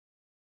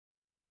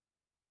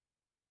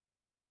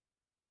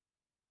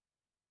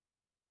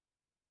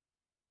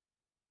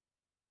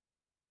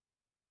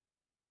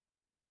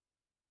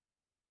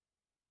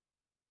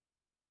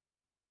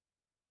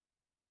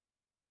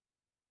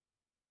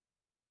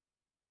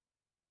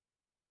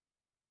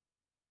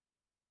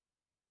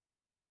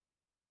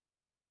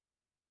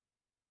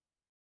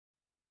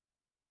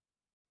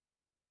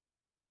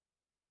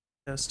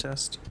Test,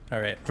 test. All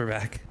right, we're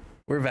back.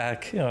 We're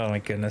back. Oh my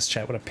goodness,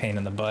 chat, what a pain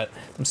in the butt.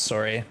 I'm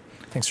sorry.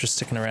 Thanks for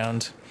sticking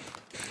around.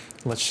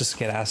 Let's just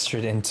get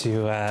Astrid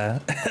into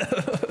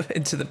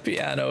into the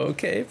piano,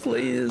 okay,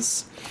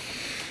 please.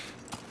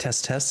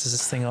 Test, test. Is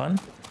this thing on?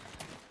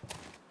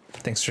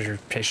 Thanks for your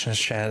patience,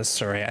 chat.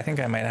 Sorry, I think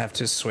I might have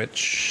to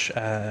switch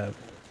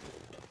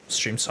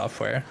stream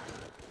software.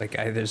 Like,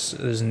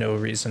 there's no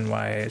reason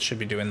why it should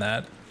be doing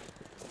that.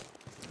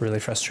 Really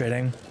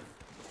frustrating.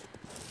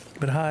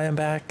 But hi, I'm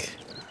back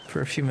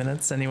for a few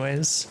minutes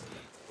anyways.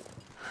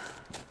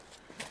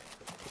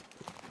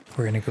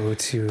 We're gonna go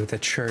to the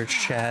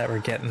church, chat. We're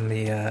getting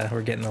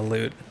the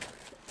loot.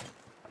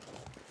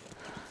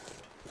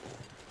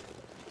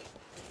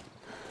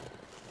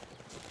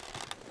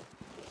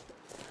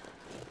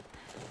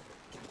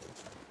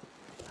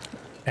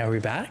 Are we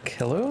back?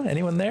 Hello?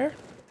 Anyone there?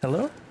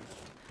 Hello?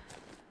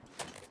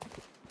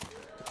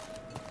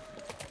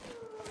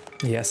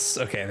 Yes,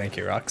 okay, thank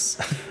you, Rox.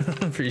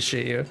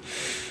 Appreciate you.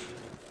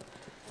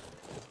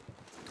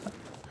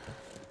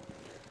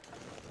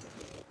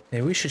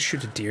 Maybe we should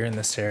shoot a deer in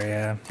this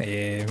area.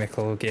 Hey,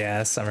 Mikkel,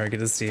 yeah, Summer, good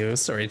to see you.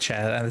 Sorry,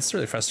 chat, this is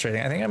really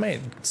frustrating. I think I might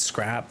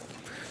scrap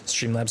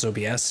Streamlabs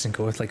OBS and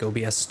go with like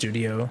OBS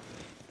Studio.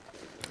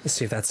 Let's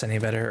see if that's any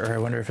better, or I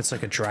wonder if it's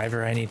like a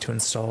driver I need to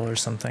install or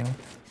something.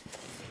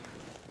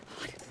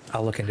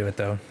 I'll look into it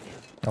though.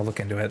 I'll look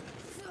into it.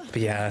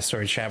 But yeah,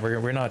 sorry, chat.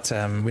 We're not we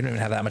don't even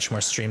have that much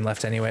more stream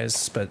left,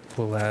 anyways. But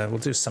we'll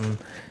do some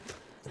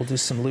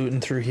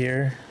looting through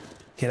here.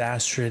 Get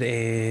Astrid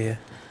a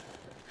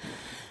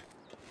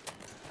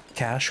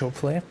cache,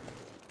 hopefully.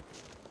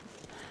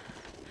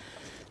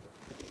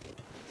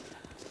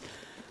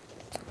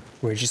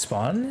 Where'd you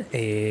spawn?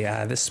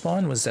 This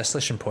spawn was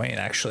Desolation Point,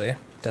 actually.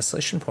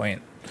 Desolation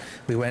Point.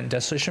 We went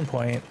Desolation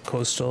Point,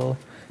 Coastal.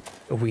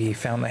 We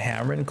found the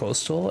hammer in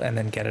Coastal, and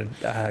then got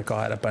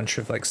a bunch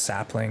of like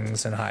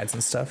saplings and hides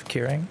and stuff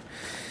curing,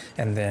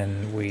 and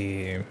then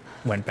we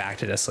went back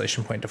to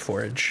Desolation Point to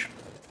forage.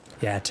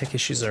 Yeah, tech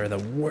issues are the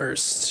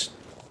worst.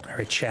 All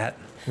right, chat.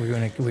 We're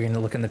gonna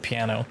look in the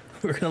piano.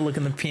 We're gonna look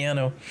in the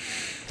piano.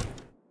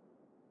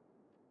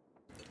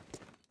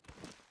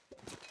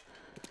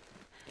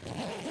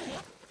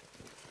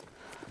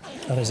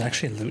 Oh, there's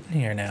actually loot in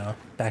here now.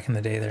 Back in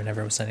the day, there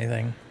never was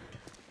anything.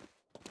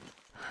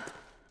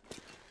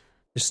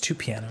 There's two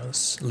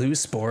pianos.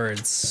 Loose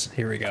boards.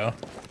 Here we go.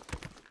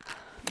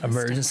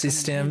 Emergency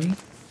stim.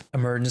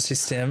 Emergency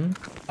stim.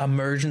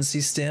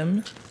 Emergency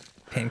stim.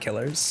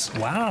 Painkillers.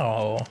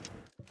 Wow.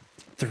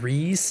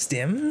 3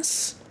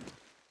 stims?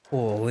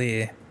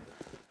 Holy.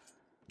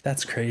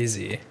 That's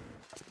crazy.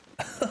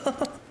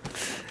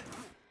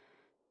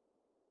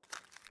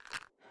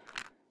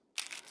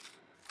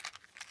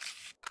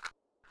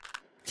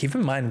 Keep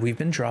in mind, we've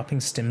been dropping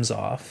stims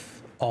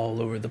off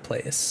all over the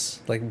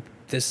place. Like,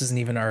 this isn't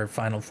even our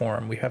final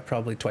form. We have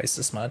probably twice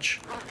as much.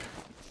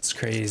 It's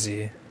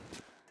crazy.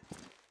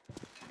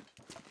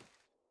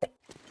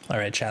 All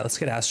right, chat, let's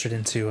get Astrid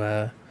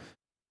into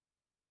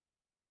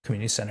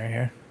community center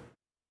here.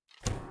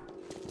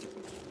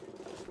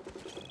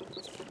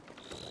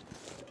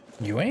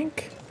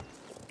 Yoink?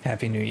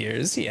 Happy New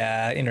Year's.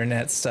 Yeah,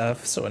 internet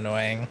stuff, so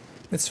annoying.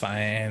 It's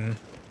fine.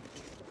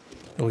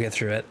 We'll get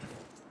through it.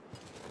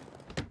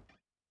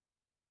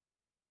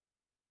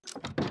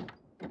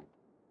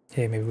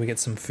 Hey, maybe we get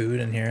some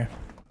food in here.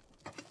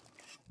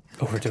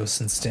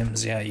 Overdose and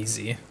stims, yeah,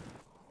 easy.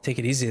 Take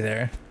it easy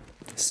there,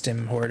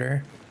 stim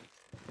hoarder.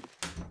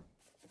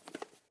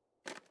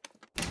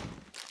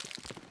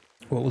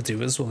 What we'll do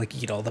is we'll like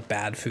eat all the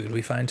bad food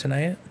we find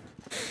tonight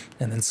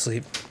and then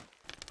sleep.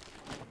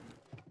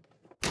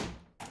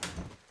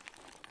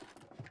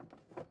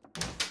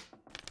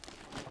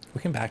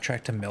 We can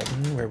backtrack to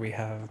Milton where we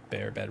have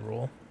bear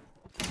bedroll.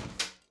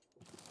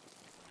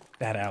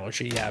 Bad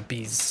allergy, yeah,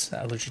 bees.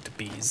 Allergic to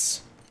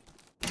bees.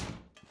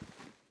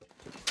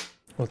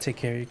 We'll take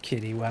care of your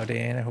kitty,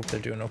 Wowdane. I hope they're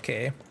doing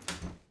okay.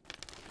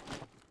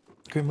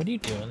 Grim, what are you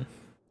doing?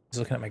 He's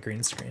looking at my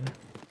green screen.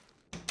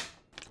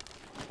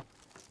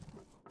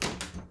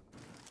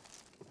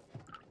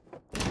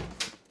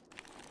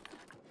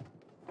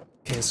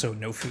 Okay, so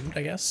no food,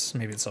 I guess.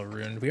 Maybe it's all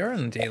ruined. We are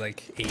on day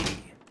like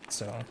 80,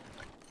 so.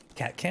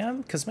 Cat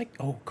cam? Because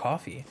oh,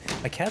 coffee.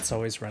 My cat's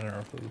always running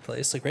our food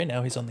place. Like right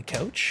now he's on the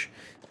couch,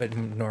 but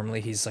normally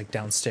he's like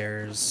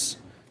downstairs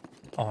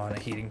on a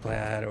heating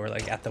pad or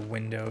like at the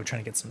window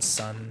trying to get some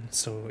sun.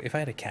 So if I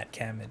had a cat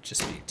cam, it'd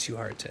just be too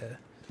hard to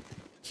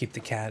keep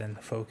the cat in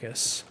the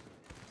focus.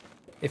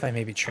 If I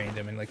maybe trained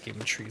him and like gave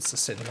him treats to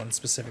sit in one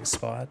specific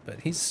spot,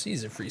 but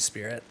he's a free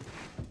spirit.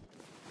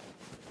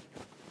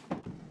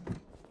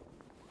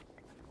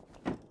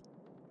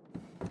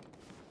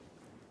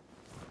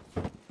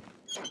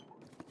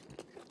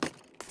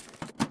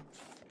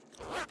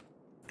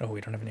 Oh, we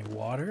don't have any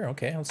water?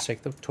 Okay, let's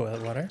take the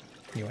toilet water.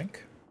 Yoink.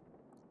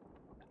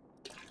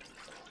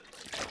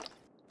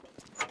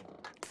 I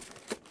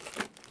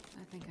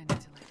think I need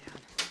to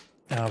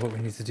lay down. What we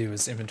need to do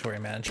is inventory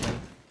management.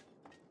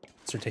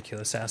 It's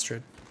ridiculous,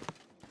 Astrid.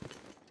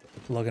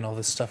 Lugging all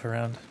this stuff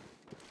around.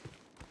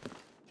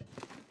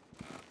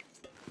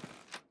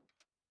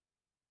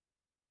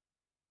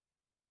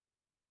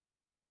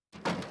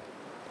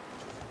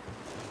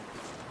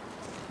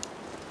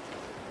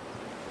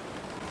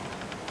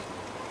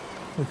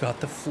 We got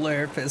the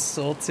flare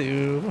pistol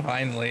too,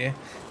 finally.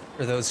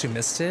 For those who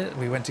missed it,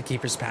 we went to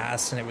Keeper's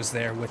Pass and it was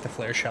there with the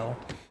flare shell.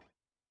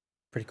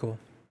 Pretty cool.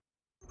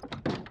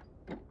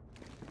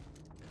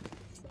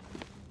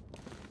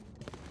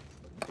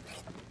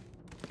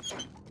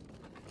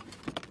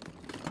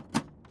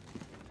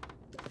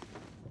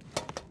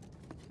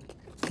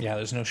 Yeah,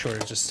 there's no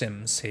shortage of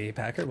Sims. Hey,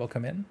 Packer,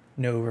 welcome in.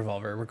 No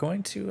revolver. We're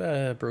going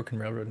to Broken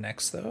Railroad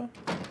next, though.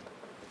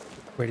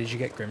 Where did you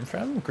get Grim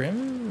from?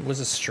 Grim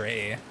was a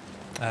stray.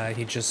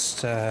 He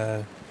just,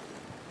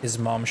 his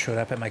mom showed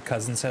up at my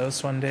cousin's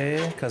house one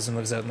day. Cousin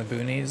lives out in the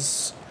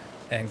boonies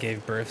and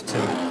gave birth to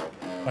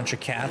a bunch of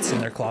cats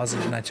in their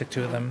closet, and I took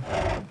 2 of them.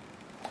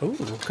 Ooh,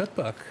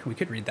 cookbook. We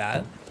could read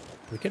that.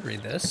 We could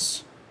read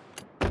this.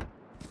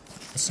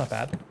 It's not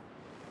bad.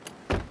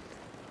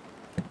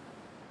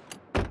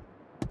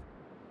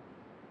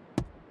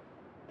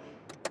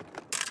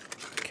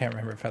 Can't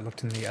remember if I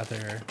looked in the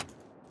other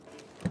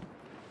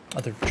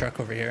truck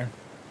over here.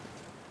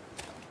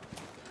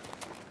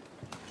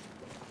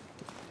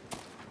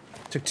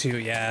 Took 2,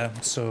 yeah.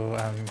 So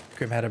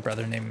Grim had a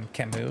brother named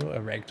Camus, a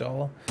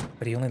ragdoll,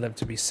 but he only lived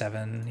to be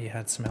 7. He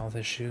had some health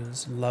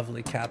issues.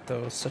 Lovely cat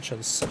though, such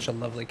a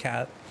lovely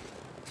cat.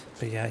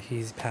 But yeah,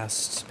 he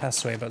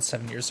passed away about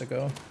 7 years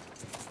ago.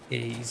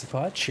 Easy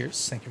pod,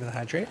 cheers. Thank you for the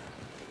hydrate.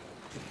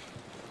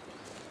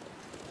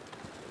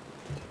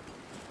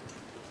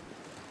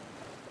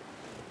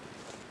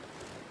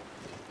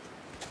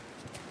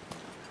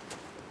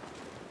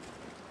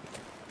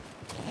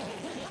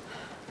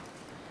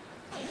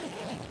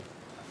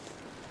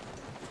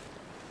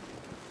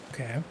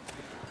 Okay.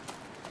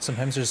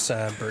 Sometimes there's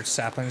birch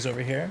saplings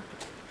over here.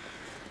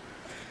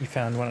 You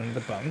found one under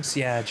the bunks.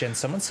 Yeah, Jen,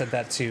 someone said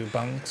that too.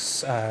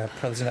 Bunks,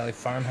 Pleasant Valley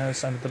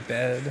Farmhouse under the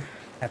bed.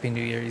 Happy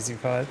New Year, Easy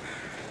Pod.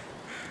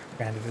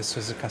 Granted, this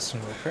was a custom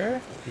roper.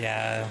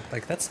 Yeah,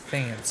 like that's the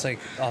thing. It's like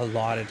a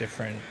lot of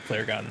different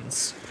flare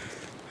guns.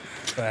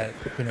 But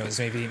who knows?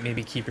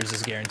 Maybe Keepers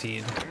is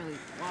guaranteed. Really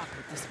walk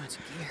with this much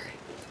gear.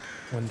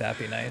 Wouldn't that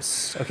be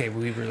nice? Okay,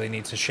 we really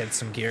need to shed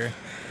some gear.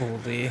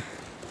 Boldly.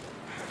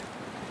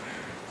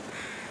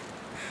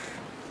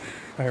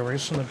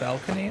 Fireworks from the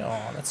balcony?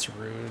 Oh, that's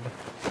rude.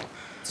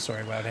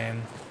 Sorry about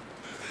Anne.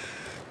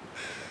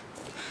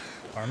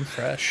 Farm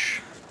fresh.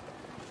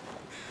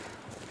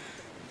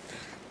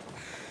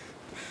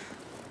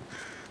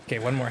 Okay,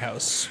 one more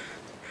house.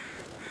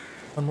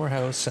 One more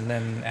house and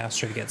then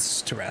Astrid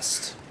gets to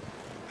rest.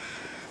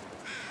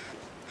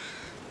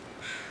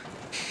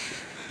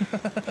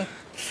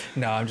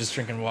 No, I'm just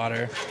drinking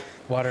water.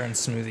 Water and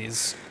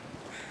smoothies.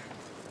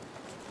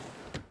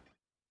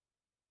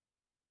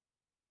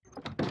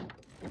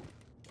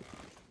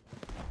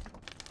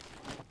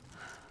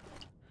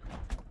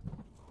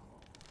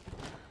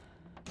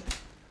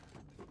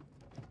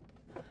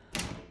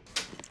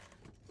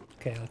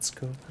 Okay, let's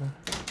go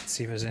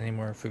see if there's any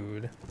more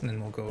food, and then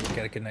we'll go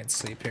get a good night's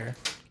sleep here.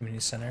 Community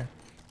center.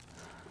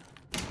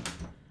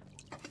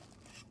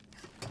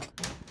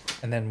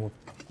 And then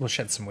we'll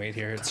shed some weight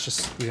here. It's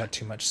just we got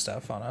too much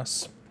stuff on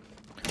us.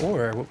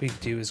 Or what we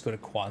do is go to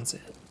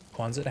Quonset.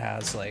 Quonset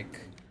has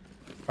like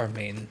our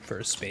main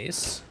first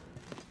base,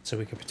 so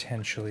we could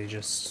potentially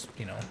just,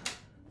 you know,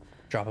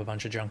 drop a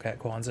bunch of junk at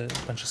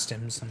Quonset, a bunch of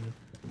stims and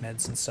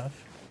meds and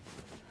stuff.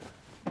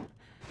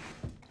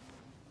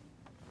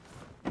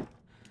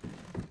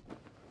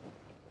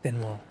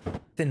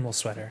 Then we'll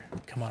sweat her.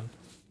 Come on.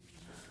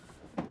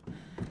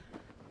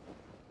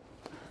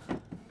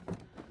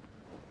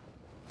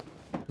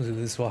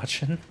 Lulu's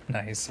watching.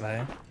 Nice,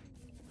 bye.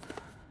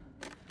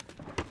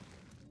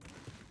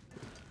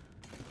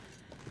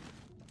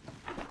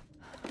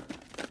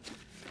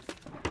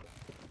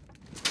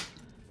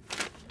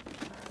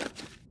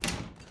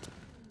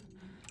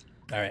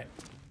 Alright.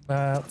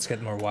 Let's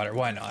get more water.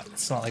 Why not?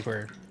 It's not like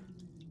we're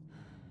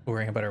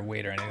worrying about our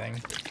weight or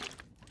anything.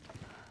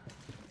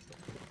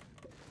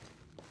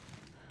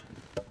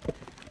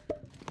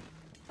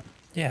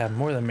 Yeah,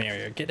 more the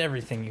merrier. Get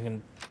everything you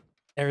can.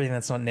 Everything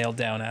that's not nailed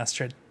down,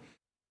 Astrid.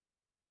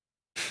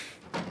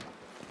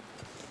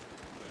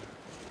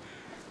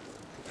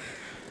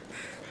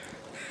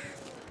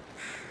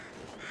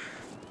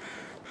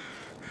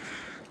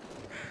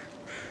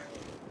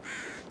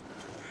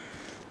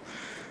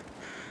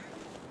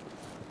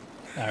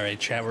 Alright,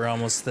 chat, we're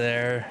almost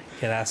there.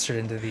 Get Astrid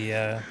into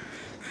the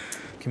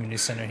community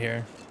center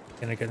here.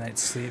 Get a good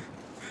night's sleep.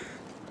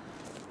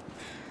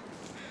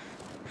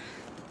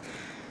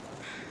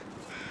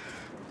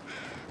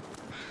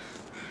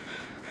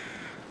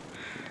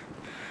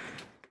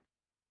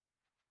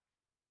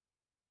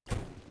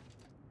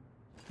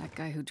 That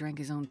guy who drank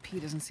his own pee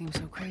doesn't seem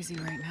so crazy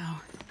right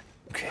now.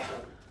 Okay.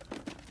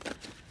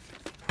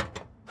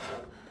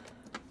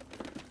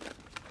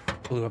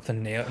 Blew up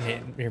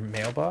your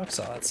mailbox?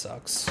 Oh, that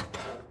sucks.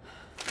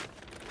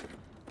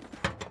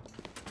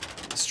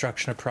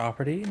 Destruction of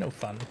property? No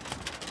fun.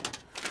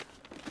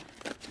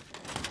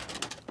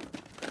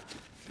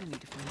 I need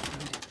to find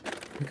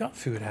food. We got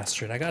food,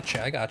 Astrid. I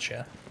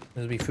gotcha.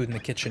 There'll be food in the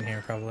kitchen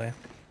here, probably.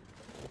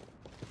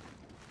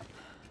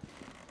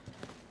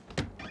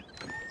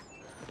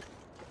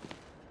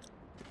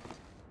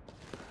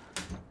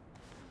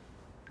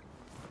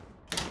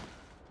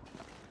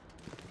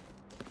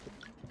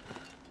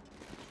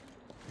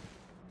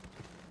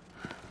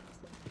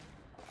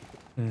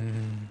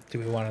 Do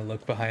we want to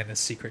look behind the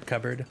secret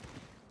cupboard?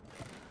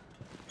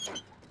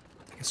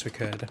 I guess we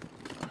could.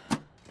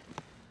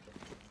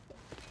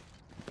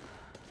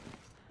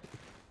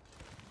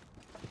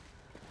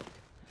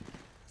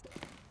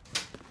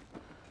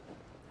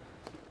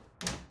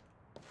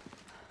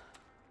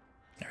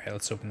 Alright,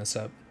 let's open this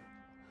up.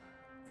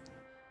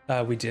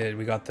 We did.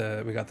 We got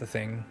the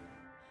thing.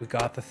 We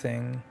got the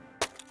thing.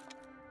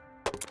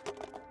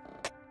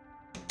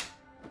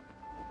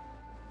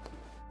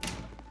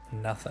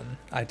 Nothing.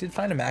 I did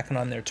find a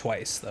Mackinac there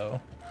twice, though.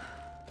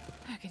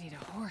 I could eat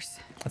a horse.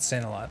 That's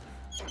saying a lot.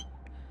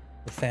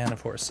 A fan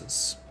of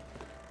horses.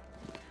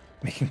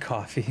 Making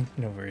coffee.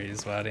 No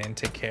worries, Wadian.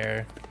 Take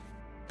care.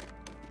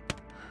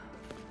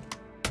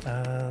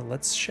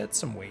 Let's shed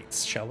some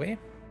weights, shall we?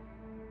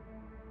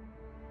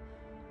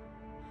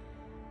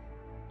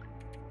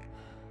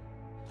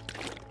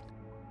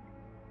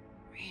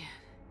 Man,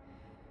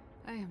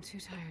 I am too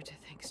tired to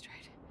think straight.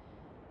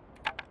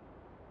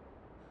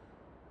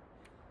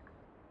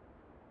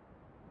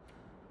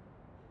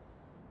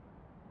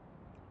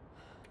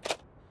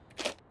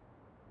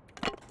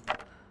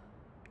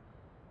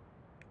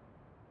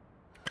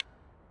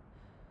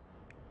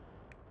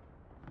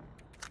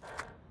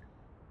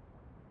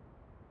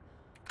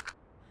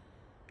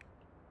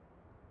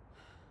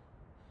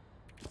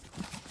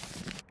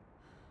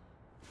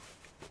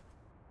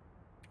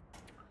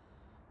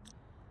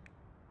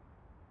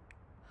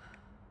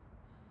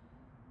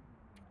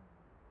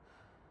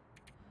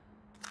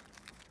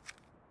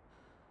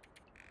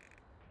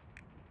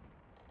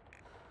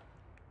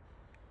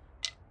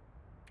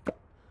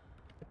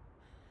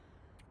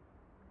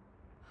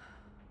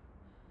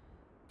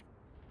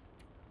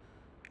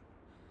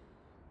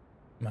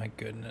 My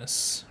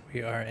goodness,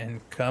 we are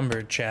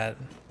encumbered, chat.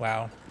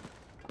 Wow.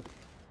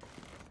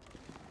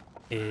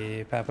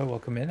 Hey, Papa,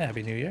 welcome in.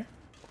 Happy New Year.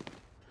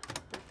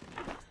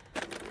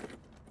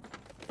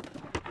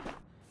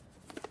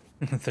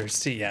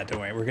 Thirsty? Yeah, don't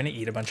worry. We're gonna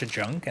eat a bunch of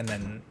junk and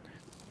then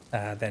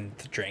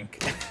the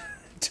drink.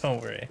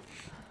 Don't worry.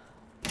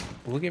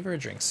 We'll give her a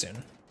drink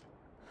soon.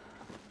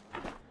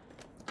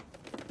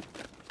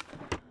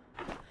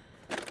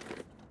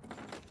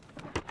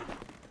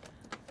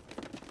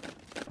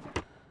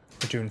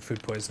 Doing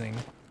food poisoning.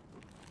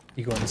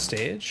 You go on the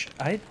stage?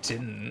 I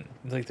didn't.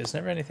 Like, there's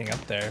never anything up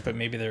there, but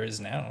maybe there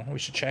is now. We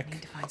should check.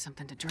 Need to find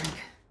something to drink.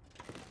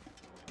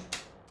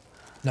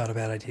 Not a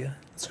bad idea.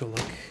 Let's go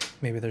look.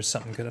 Maybe there's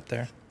something good up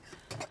there.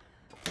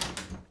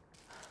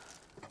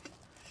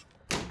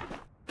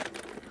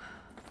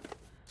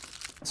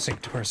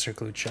 Sink doors are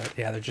glued shut.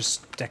 Yeah, they're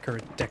just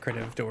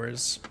decorative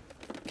doors.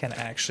 Can't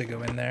actually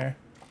go in there.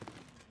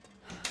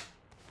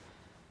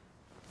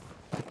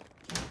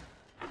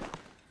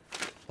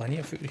 Plenty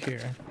of food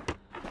here.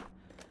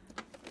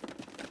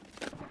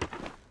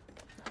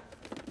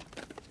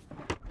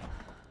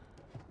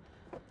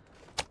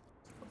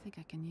 I think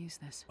I can use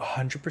this.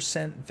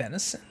 100%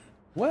 venison?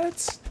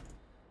 What?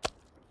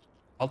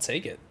 I'll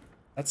take it.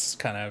 That's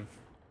kind of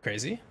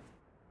crazy.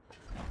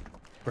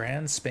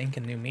 Brand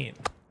spanking new meat.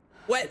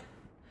 What?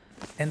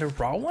 And a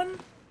raw one?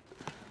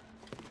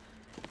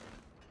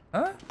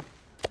 Huh?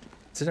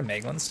 Is it a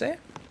Meglin's Day?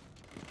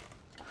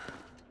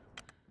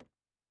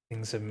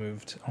 Things have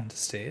moved onto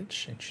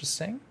stage.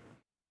 Interesting.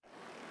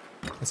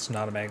 It's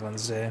not a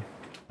Meglin's Day.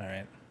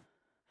 Alright.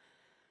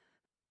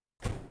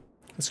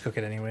 Let's cook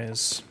it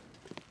anyways.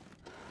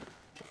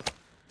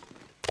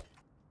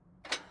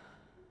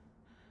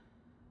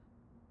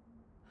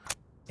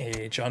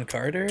 Hey, John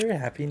Carter.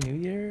 Happy New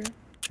Year.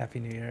 Happy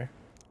New Year.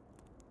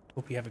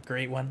 Hope you have a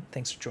great one.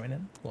 Thanks for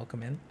joining.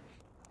 Welcome in.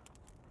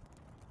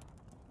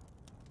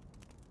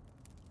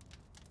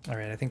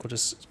 Alright, I think we'll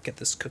just get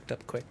this cooked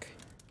up quick.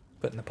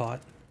 Put in the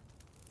pot.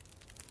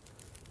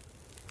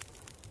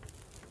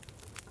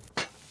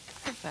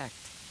 Perfect.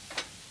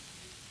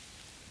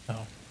 Oh,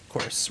 of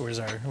course. Where's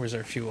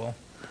our fuel?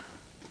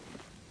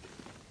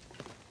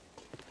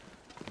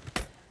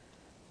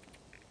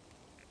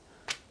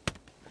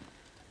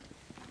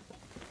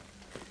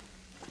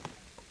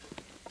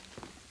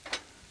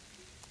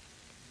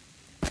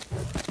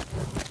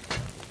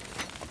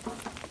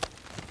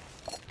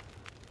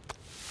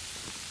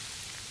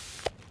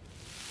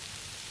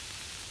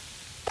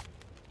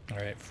 All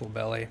right, full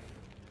belly.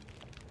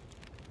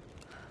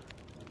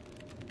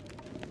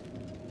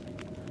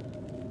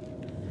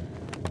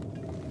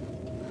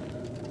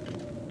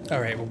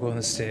 Alright, we'll go on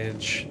the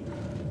stage.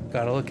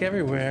 Gotta look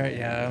everywhere,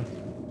 yeah.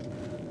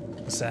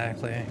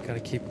 Exactly. Gotta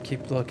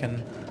keep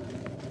looking.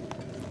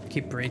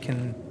 Keep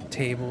breaking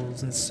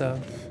tables and stuff.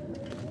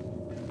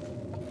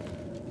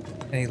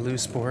 Any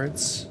loose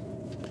boards?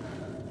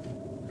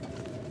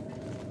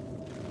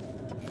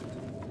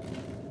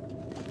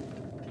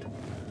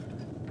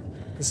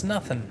 There's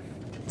nothing.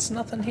 There's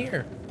nothing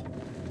here.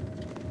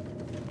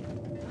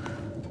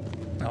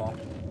 Oh.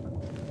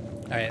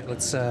 Alright,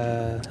 let's,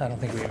 I don't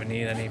think we even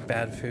need any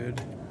bad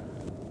food.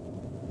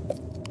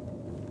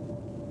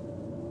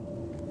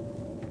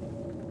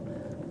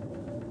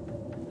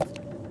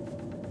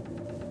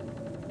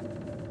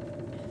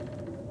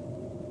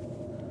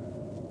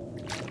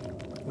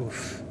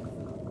 Oof.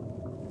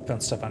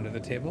 Found stuff under the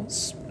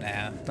tables?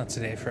 Nah, not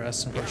today for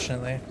us,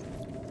 unfortunately.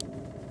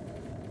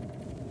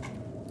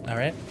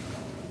 Alright.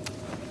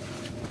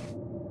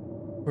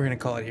 We're gonna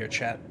call it here,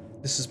 chat.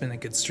 This has been a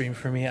good stream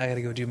for me. I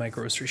gotta go do my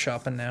grocery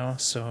shopping now,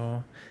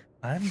 so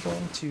I'm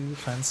going to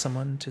find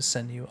someone to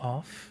send you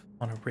off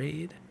on a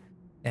raid,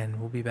 and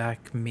we'll be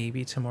back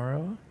maybe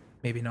tomorrow,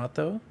 maybe not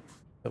though,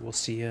 but we'll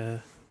see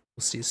you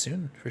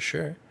soon for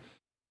sure.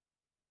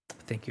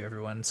 Thank you,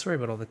 everyone. Sorry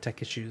about all the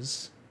tech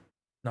issues.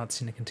 Not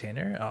seen a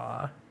container.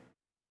 Ah,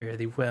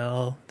 really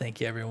well.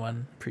 Thank you,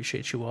 everyone.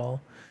 Appreciate you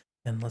all,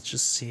 and let's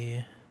just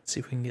see if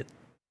we can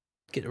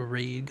get a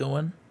raid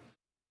going.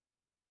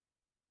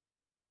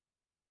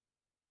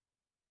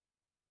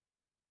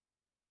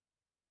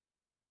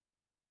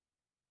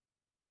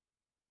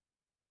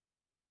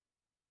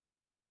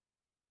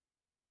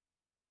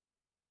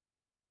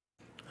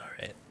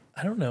 Alright.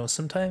 I don't know,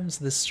 sometimes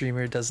this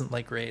streamer doesn't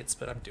like raids,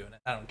 but I'm doing it.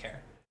 I don't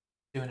care.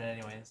 Doing it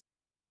anyways.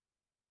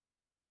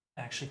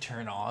 Actually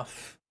turn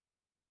off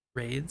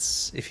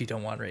raids if you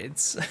don't want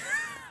raids.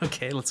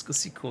 Okay, let's go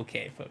see Cool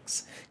K,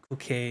 folks. Cool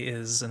K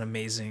is an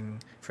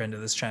amazing friend of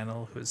this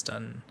channel who has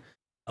done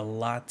a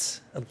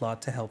lot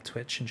to help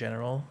Twitch in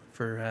general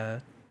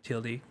for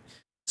TLD.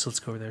 So let's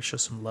go over there, show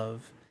some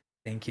love.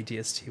 Thank you,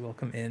 DST.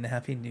 Welcome in.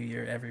 Happy New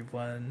Year,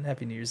 everyone.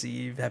 Happy New Year's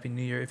Eve. Happy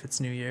New Year if it's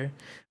New Year.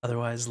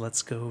 Otherwise,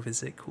 let's go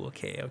visit Cool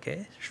K,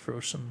 okay? Throw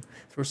some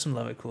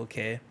love at Cool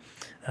K.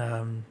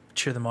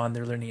 Cheer them on.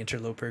 They're learning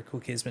Interloper. Cool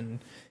K's been,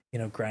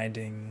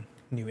 grinding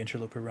new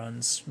Interloper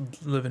runs,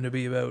 living to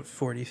be about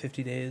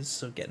 40-50 days,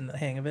 so getting the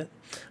hang of it.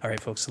 All right,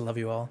 folks, I love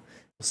you all.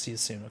 We'll see you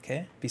soon,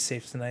 okay? Be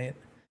safe tonight,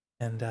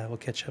 and we'll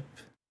catch up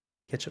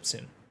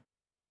soon.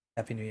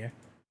 Happy New Year.